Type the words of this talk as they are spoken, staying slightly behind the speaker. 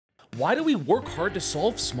Why do we work hard to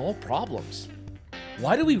solve small problems?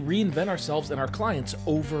 Why do we reinvent ourselves and our clients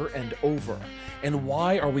over and over? And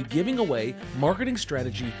why are we giving away marketing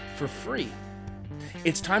strategy for free?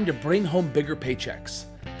 It's time to bring home bigger paychecks.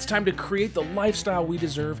 It's time to create the lifestyle we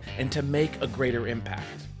deserve and to make a greater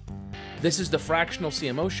impact. This is the Fractional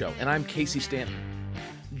CMO Show, and I'm Casey Stanton.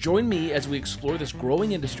 Join me as we explore this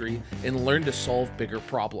growing industry and learn to solve bigger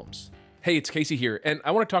problems. Hey, it's Casey here, and I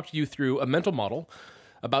want to talk to you through a mental model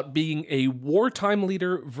about being a wartime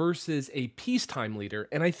leader versus a peacetime leader.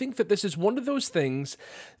 And I think that this is one of those things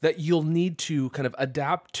that you'll need to kind of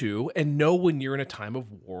adapt to and know when you're in a time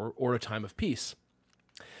of war or a time of peace.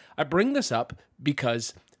 I bring this up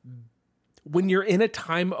because when you're in a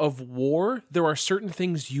time of war, there are certain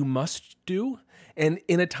things you must do. And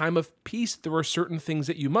in a time of peace, there are certain things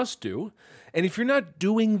that you must do. And if you're not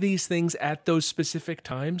doing these things at those specific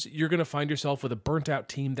times, you're going to find yourself with a burnt out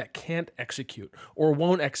team that can't execute or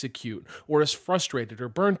won't execute or is frustrated or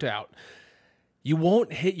burnt out. You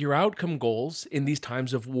won't hit your outcome goals in these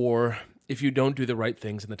times of war if you don't do the right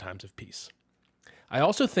things in the times of peace. I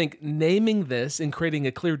also think naming this and creating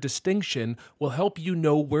a clear distinction will help you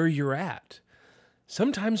know where you're at.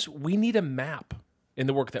 Sometimes we need a map in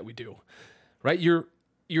the work that we do. Right? You're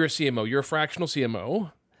a CMO, you're a fractional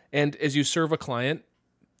CMO, and as you serve a client,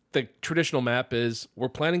 the traditional map is we're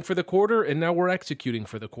planning for the quarter and now we're executing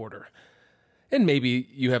for the quarter. And maybe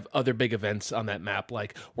you have other big events on that map,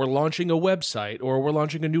 like we're launching a website or we're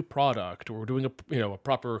launching a new product or we're doing a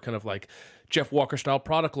proper kind of like Jeff Walker style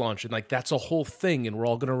product launch, and like that's a whole thing and we're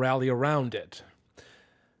all going to rally around it.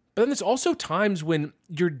 But then there's also times when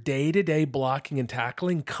your day-to-day blocking and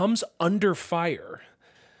tackling comes under fire.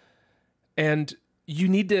 And you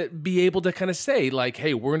need to be able to kind of say like,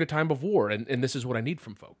 hey, we're in a time of war and this is what I need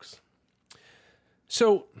from folks.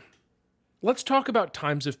 So let's talk about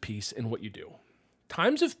times of peace and what you do.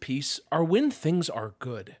 Times of peace are when things are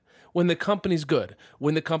good, when the company's good,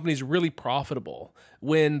 when the company's really profitable,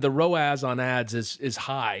 when the ROAS on ads is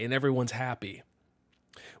high and everyone's happy,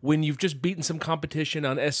 when you've just beaten some competition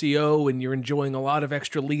on SEO and you're enjoying a lot of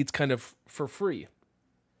extra leads kind of for free.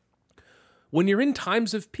 When you're in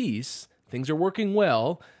times of peace, things are working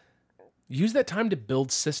well, use that time to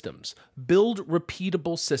build systems. Build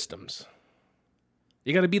repeatable systems.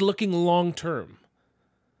 You got to be looking long-term.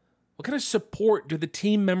 What kind of support do the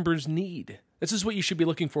team members need? This is what you should be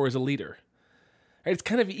looking for as a leader. Right? It's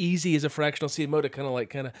kind of easy as a fractional CMO to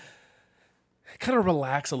kind of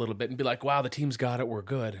relax a little bit and be like, wow, the team's got it, we're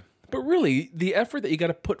good. But really, the effort that you got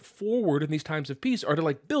to put forward in these times of peace are to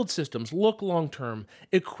like build systems, look long-term,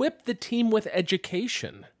 equip the team with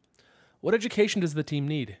education. What education does the team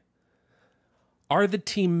need? Are the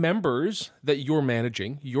team members that you're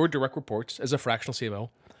managing, your direct reports as a fractional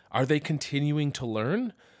CMO, are they continuing to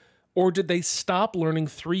learn? Or did they stop learning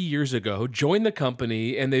 3 years ago, join the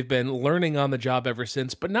company, and they've been learning on the job ever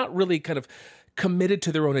since, but not really kind of committed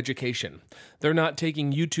to their own education? They're not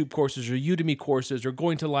taking YouTube courses or Udemy courses or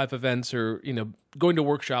going to live events or going to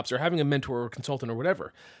workshops or having a mentor or consultant or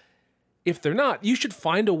whatever. If they're not, you should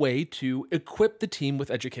find a way to equip the team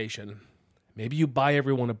with education. Maybe you buy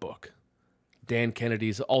everyone a book. Dan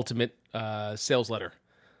Kennedy's Ultimate Sales Letter.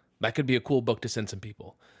 That could be a cool book to send some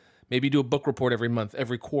people. Maybe do a book report every month,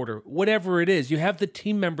 every quarter. Whatever it is, you have the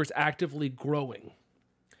team members actively growing.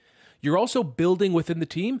 You're also building within the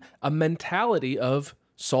team a mentality of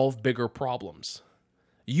solve bigger problems.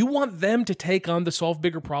 You want them to take on the solve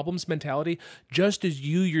bigger problems mentality just as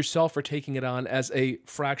you yourself are taking it on as a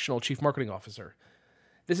fractional chief marketing officer.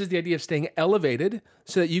 This is the idea of staying elevated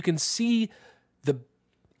so that you can see the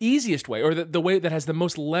easiest way or the way that has the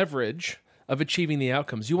most leverage of achieving the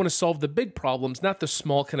outcomes. You want to solve the big problems, not the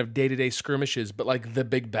small kind of day-to-day skirmishes, but like the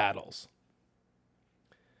big battles.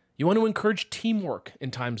 You want to encourage teamwork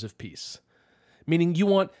in times of peace, meaning you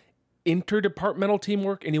want interdepartmental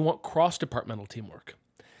teamwork and you want cross-departmental teamwork.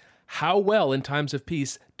 How well in times of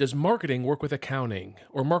peace does marketing work with accounting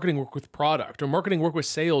or marketing work with product or marketing work with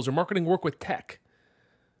sales or marketing work with tech?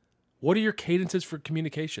 What are your cadences for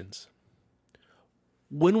communications?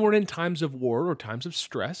 When we're in times of war or times of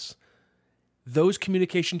stress, those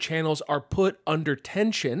communication channels are put under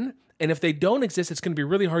tension, and if they don't exist, it's going to be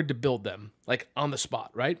really hard to build them, like on the spot,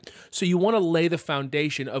 right? So you want to lay the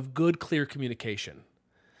foundation of good, clear communication.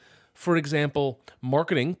 For example,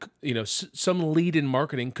 marketing, some lead in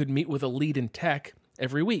marketing could meet with a lead in tech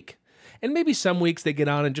every week. And maybe some weeks they get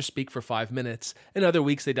on and just speak for 5 minutes, and other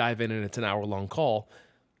weeks they dive in and it's an hour-long call.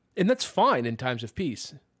 And that's fine in times of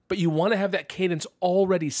peace. But you want to have that cadence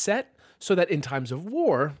already set so that in times of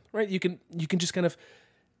war, right, you can just kind of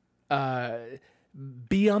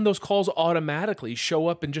be on those calls automatically, show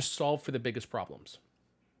up and just solve for the biggest problems.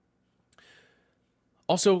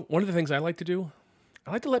 Also, one of the things I like to do,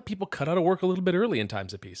 I like to let people cut out of work a little bit early in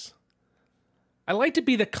times of peace. I like to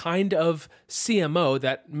be the kind of CMO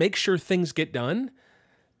that makes sure things get done.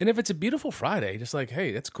 And if it's a beautiful Friday, just like,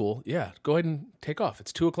 hey, that's cool. Yeah, go ahead and take off.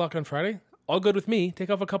 It's 2:00 on Friday. All good with me. Take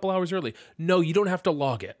off a couple hours early. No, you don't have to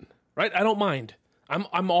log it, right? I don't mind.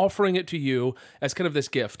 I'm offering it to you as kind of this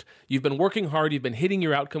gift. You've been working hard. You've been hitting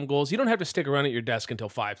your outcome goals. You don't have to stick around at your desk until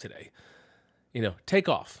 5 today. Take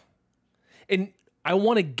off. And I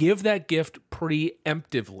want to give that gift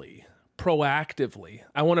preemptively, proactively.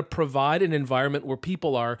 I want to provide an environment where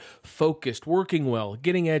people are focused, working well,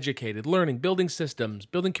 getting educated, learning, building systems,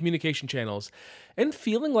 building communication channels, and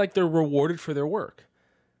feeling like they're rewarded for their work.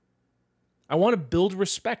 I want to build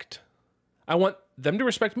respect. I want them to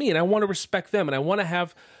respect me, and I want to respect them, and I want to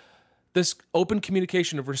have this open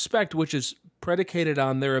communication of respect, which is predicated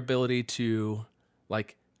on their ability to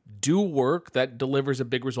do work that delivers a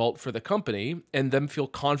big result for the company and them feel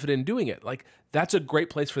confident in doing it. That's a great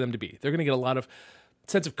place for them to be. They're going to get a lot of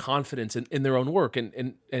sense of confidence in their own work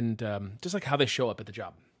and just like how they show up at the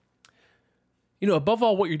job. Above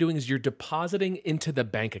all, what you're doing is you're depositing into the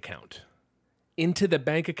bank account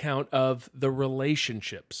of the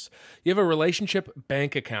relationships. You have a relationship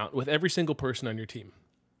bank account with every single person on your team.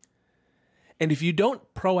 And if you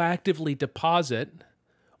don't proactively deposit,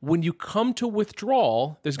 when you come to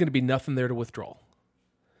withdrawal, there's going to be nothing there to withdraw.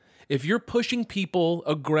 If you're pushing people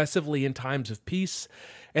aggressively in times of peace,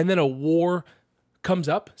 and then a war comes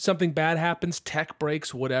up, something bad happens, tech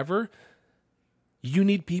breaks, whatever, you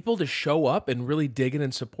need people to show up and really dig in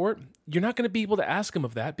and support. You're not going to be able to ask them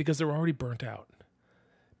of that because they're already burnt out.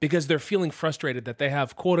 Because they're feeling frustrated that they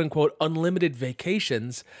have quote unquote unlimited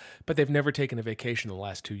vacations, but they've never taken a vacation in the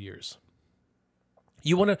last 2 years.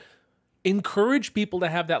 You want to encourage people to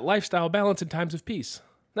have that lifestyle balance in times of peace.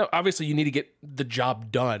 Now, obviously, you need to get the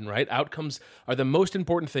job done, right? Outcomes are the most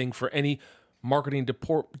important thing for any marketing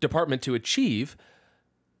department to achieve.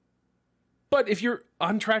 But if you're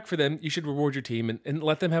on track for them, you should reward your team and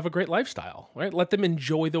let them have a great lifestyle, right? Let them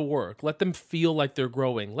enjoy the work. Let them feel like they're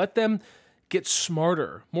growing. Let them get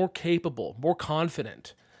smarter, more capable, more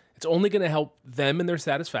confident. It's only going to help them in their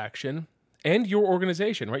satisfaction and your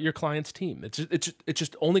organization, right? Your client's team. It's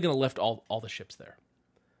just only going to lift all the ships there.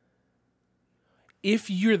 If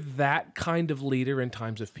you're that kind of leader in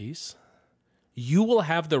times of peace, you will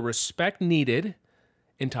have the respect needed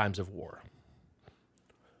in times of war.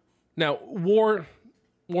 Now, war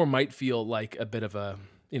might feel like a bit of a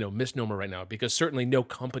misnomer right now, because certainly no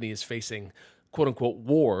company is facing quote unquote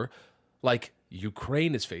war like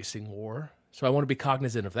Ukraine is facing war. So I want to be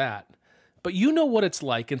cognizant of that. But you know what it's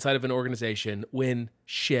like inside of an organization when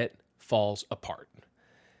shit falls apart.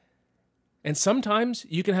 And sometimes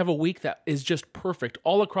you can have a week that is just perfect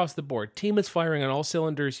all across the board. Team is firing on all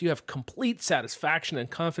cylinders. You have complete satisfaction and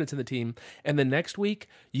confidence in the team. And the next week,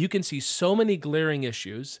 you can see so many glaring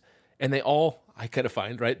issues, and they all, I kind of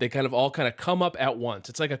find, right? They all come up at once.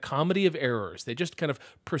 It's like a comedy of errors. They just kind of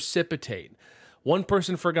precipitate. One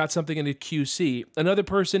person forgot something in a QC. Another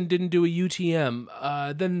person didn't do a UTM.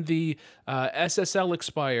 Then the SSL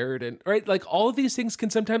expired. And right, all of these things can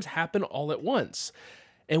sometimes happen all at once.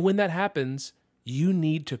 And when that happens, you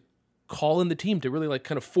need to call in the team to really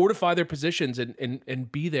kind of fortify their positions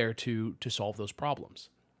and be there to solve those problems.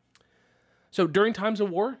 So during times of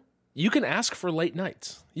war, you can ask for late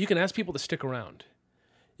nights. You can ask people to stick around.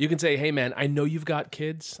 You can say, hey man, I know you've got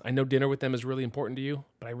kids. I know dinner with them is really important to you,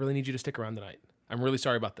 but I really need you to stick around tonight. I'm really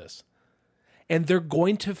sorry about this. And they're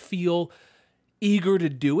going to feel eager to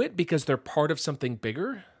do it because they're part of something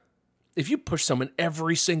bigger. If you push someone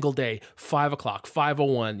every single day, 5 o'clock,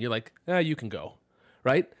 5:01, you're like, you can go,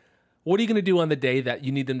 right? What are you going to do on the day that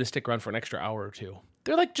you need them to stick around for an extra hour or two?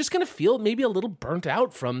 They're just going to feel maybe a little burnt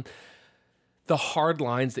out from the hard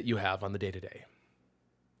lines that you have on the day-to-day.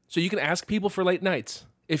 So you can ask people for late nights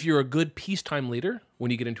if you're a good peacetime leader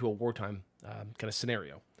when you get into a wartime kind of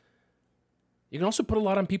scenario. You can also put a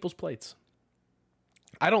lot on people's plates.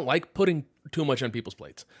 I don't like putting too much on people's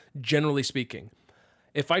plates, generally speaking.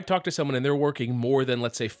 If I talk to someone and they're working more than,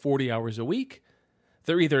 let's say, 40 hours a week,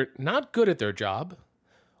 they're either not good at their job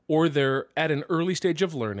or they're at an early stage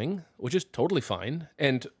of learning, which is totally fine.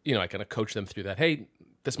 And, I kind of coach them through that. Hey,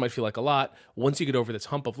 this might feel like a lot. Once you get over this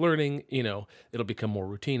hump of learning, it'll become more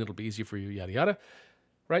routine. It'll be easy for you, yada, yada.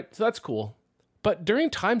 Right? So that's cool. But during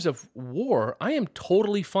times of war, I am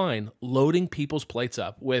totally fine loading people's plates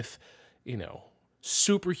up with,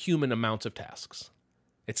 superhuman amounts of tasks.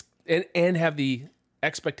 And have the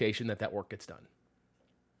expectation that work gets done.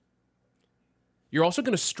 You're also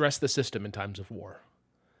going to stress the system in times of war.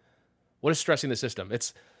 What is stressing the system?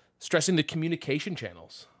 It's stressing the communication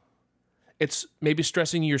channels. It's maybe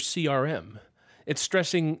stressing your CRM. It's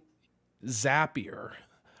stressing Zapier.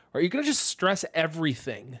 Or you're going to just stress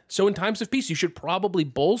everything. So in times of peace, you should probably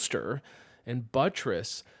bolster and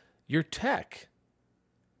buttress your tech.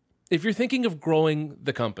 If you're thinking of growing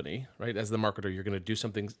the company, right, as the marketer, you're going to do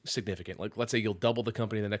something significant. Like let's say you'll double the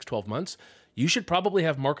company in the next 12 months. You should probably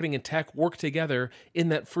have marketing and tech work together in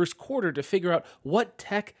that first quarter to figure out what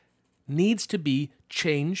tech needs to be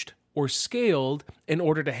changed or scaled in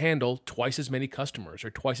order to handle twice as many customers or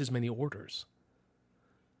twice as many orders.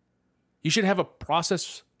 You should have a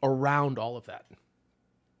process around all of that.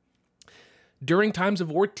 During times of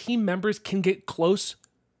war, team members can get close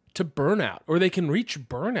to burnout, or they can reach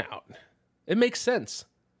burnout. It makes sense.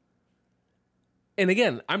 And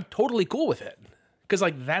again, I'm totally cool with it because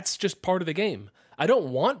that's just part of the game. I don't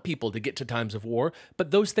want people to get to times of war,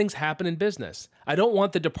 but those things happen in business. I don't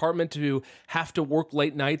want the department to have to work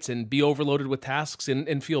late nights and be overloaded with tasks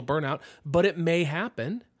and feel burnout, but it may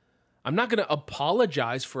happen. I'm not going to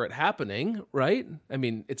apologize for it happening, right? I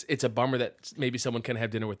mean, it's a bummer that maybe someone can't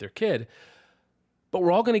have dinner with their kid, but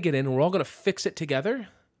we're all going to get in and we're all going to fix it together,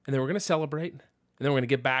 and then we're going to celebrate, and then we're going to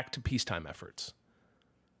get back to peacetime efforts.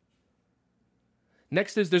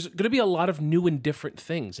 Next is there's going to be a lot of new and different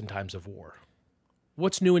things in times of war.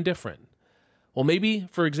 What's new and different? Well, maybe,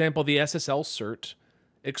 for example, the SSL cert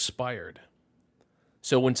expired.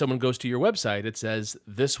 So when someone goes to your website, it says,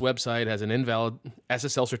 this website has an invalid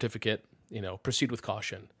SSL certificate, proceed with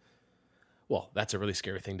caution. Well, that's a really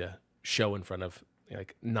scary thing to show in front of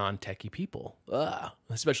non-techie people,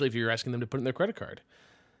 especially if you're asking them to put in their credit card.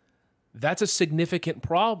 That's a significant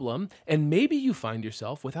problem, and maybe you find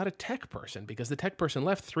yourself without a tech person because the tech person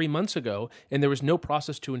left 3 months ago and there was no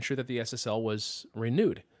process to ensure that the SSL was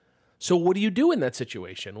renewed. So what do you do in that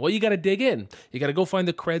situation? Well, you got to dig in. You got to go find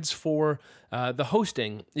the creds for the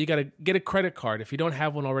hosting. You got to get a credit card if you don't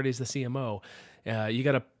have one already as the CMO. You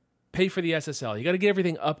got to pay for the SSL. You got to get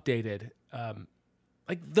everything updated.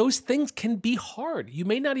 Those things can be hard. You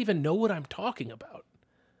may not even know what I'm talking about,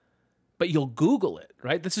 but you'll Google it,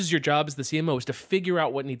 right? This is your job as the CMO, is to figure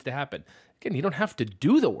out what needs to happen. Again, you don't have to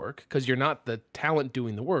do the work because you're not the talent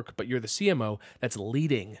doing the work, but you're the CMO that's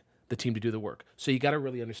leading the team to do the work. So you got to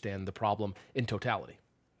really understand the problem in totality.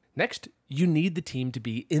 Next, you need the team to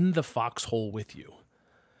be in the foxhole with you.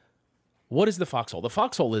 What is the foxhole? The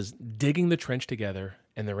foxhole is digging the trench together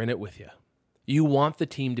and they're in it with you. You want the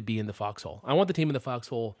team to be in the foxhole. I want the team in the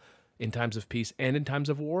foxhole in times of peace and in times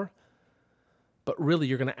of war, but really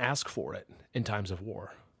you're going to ask for it in times of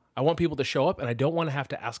war. I want people to show up and I don't want to have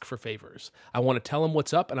to ask for favors. I want to tell them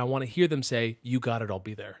what's up and I want to hear them say, you got it, I'll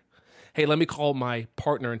be there. Hey, let me call my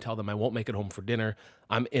partner and tell them I won't make it home for dinner.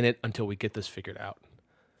 I'm in it until we get this figured out.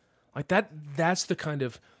 That's the kind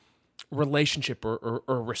of relationship or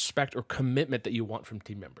respect or commitment that you want from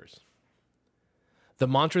team members. The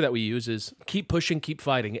mantra that we use is keep pushing, keep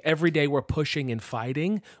fighting. Every day we're pushing and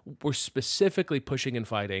fighting. We're specifically pushing and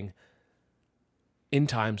fighting in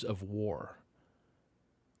times of war.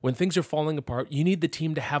 When things are falling apart, you need the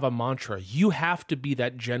team to have a mantra. You have to be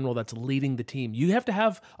that general that's leading the team. You have to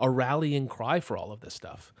have a rallying cry for all of this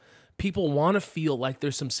stuff. People want to feel like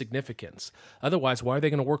there's some significance. Otherwise, why are they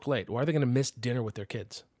going to work late? Why are they going to miss dinner with their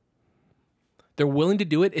kids? They're willing to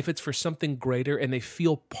do it if it's for something greater and they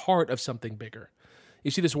feel part of something bigger. You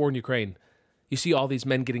see this war in Ukraine. You see all these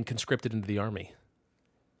men getting conscripted into the army.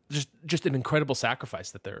 Just an incredible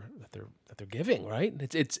sacrifice that they're giving, right?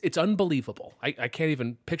 It's unbelievable. I can't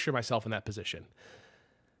even picture myself in that position.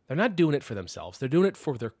 They're not doing it for themselves. They're doing it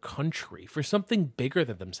for their country, for something bigger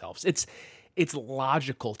than themselves. It's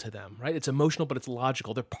logical to them, right? It's emotional, but it's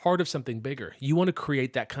logical. They're part of something bigger. You want to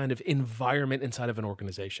create that kind of environment inside of an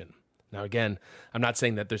organization. Now, again, I'm not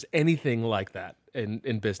saying that there's anything like that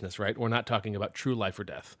in business, right? We're not talking about true life or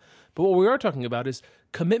death. But what we are talking about is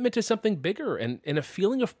commitment to something bigger and a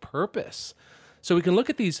feeling of purpose. So we can look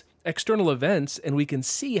at these external events and we can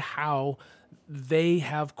see how they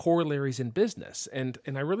have corollaries in business. And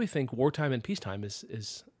I really think wartime and peacetime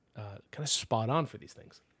is kind of spot on for these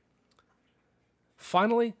things.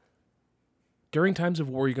 Finally, during times of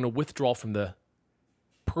war, you're going to withdraw from the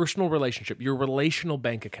personal relationship, your relational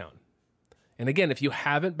bank account. And again, if you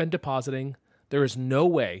haven't been depositing, there is no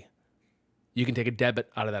way you can take a debit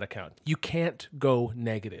out of that account. You can't go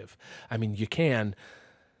negative. I mean, you can,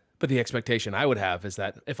 but the expectation I would have is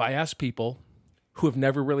that if I ask people who have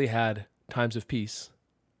never really had times of peace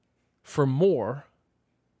for more,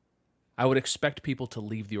 I would expect people to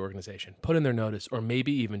leave the organization, put in their notice, or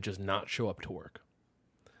maybe even just not show up to work.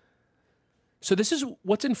 So this is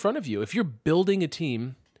what's in front of you. If you're building a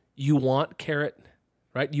team, you want carrot,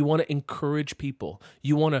 right? You want to encourage people.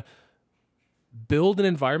 You want to Build an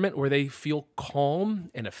environment where they feel calm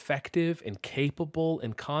and effective and capable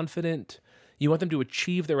and confident. You want them to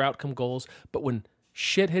achieve their outcome goals, but when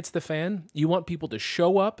shit hits the fan, you want people to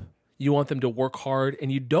show up, you want them to work hard,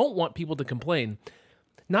 and you don't want people to complain.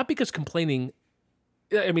 Not because complaining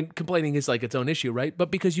is like its own issue, right?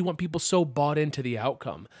 But because you want people so bought into the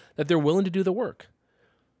outcome that they're willing to do the work.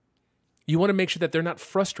 You want to make sure that they're not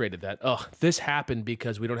frustrated that, oh, this happened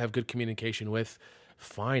because we don't have good communication with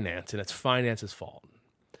finance and it's finance's fault.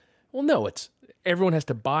 Well, no, everyone has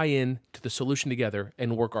to buy in to the solution together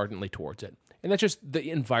and work ardently towards it. And that's just the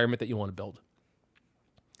environment that you want to build.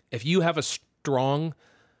 If you have a strong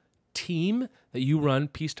team that you run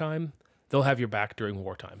peacetime, they'll have your back during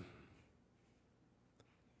wartime.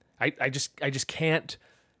 I just can't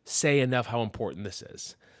say enough how important this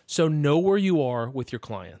is. So know where you are with your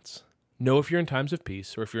clients. Know if you're in times of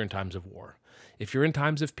peace or if you're in times of war. If you're in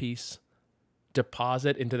times of peace,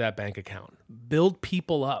 deposit into that bank account. Build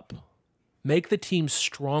people up. Make the team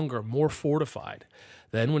stronger, more fortified.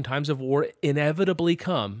 Then when times of war inevitably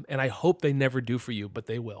come, and I hope they never do for you, but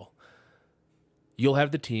they will, you'll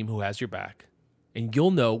have the team who has your back, and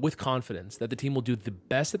you'll know with confidence that the team will do the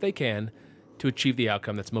best that they can to achieve the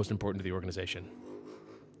outcome that's most important to the organization.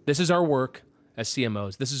 This is our work as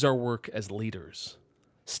CMOs. This is our work as leaders.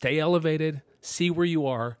 Stay elevated, see where you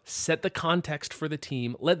are, set the context for the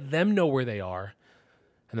team, let them know where they are,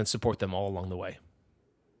 and then support them all along the way.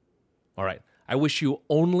 All right, I wish you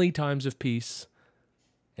only times of peace,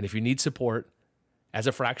 and if you need support as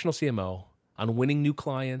a fractional CMO on winning new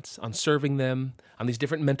clients, on serving them, on these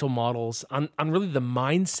different mental models, on really the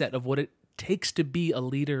mindset of what it takes to be a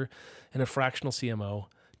leader and a fractional CMO,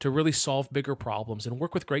 to really solve bigger problems and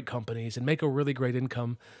work with great companies and make a really great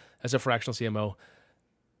income as a fractional CMO,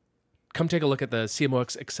 come take a look at the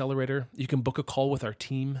CMOX Accelerator. You can book a call with our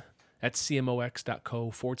team at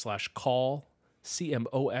cmox.co/call,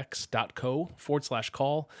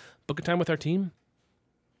 cmox.co/call. Book a time with our team.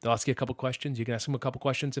 They'll ask you a couple questions. You can ask them a couple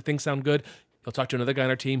questions. If things sound good, you'll talk to another guy on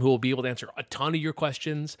our team who will be able to answer a ton of your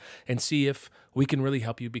questions and see if we can really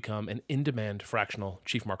help you become an in-demand fractional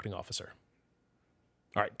chief marketing officer.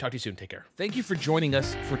 All right, talk to you soon. Take care. Thank you for joining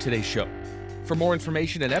us for today's show. For more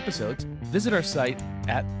information and episodes, visit our site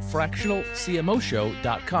at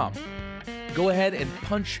fractionalcmoshow.com. Go ahead and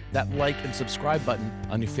punch that like and subscribe button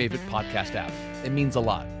on your favorite podcast app. It means a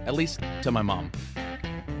lot, at least to my mom.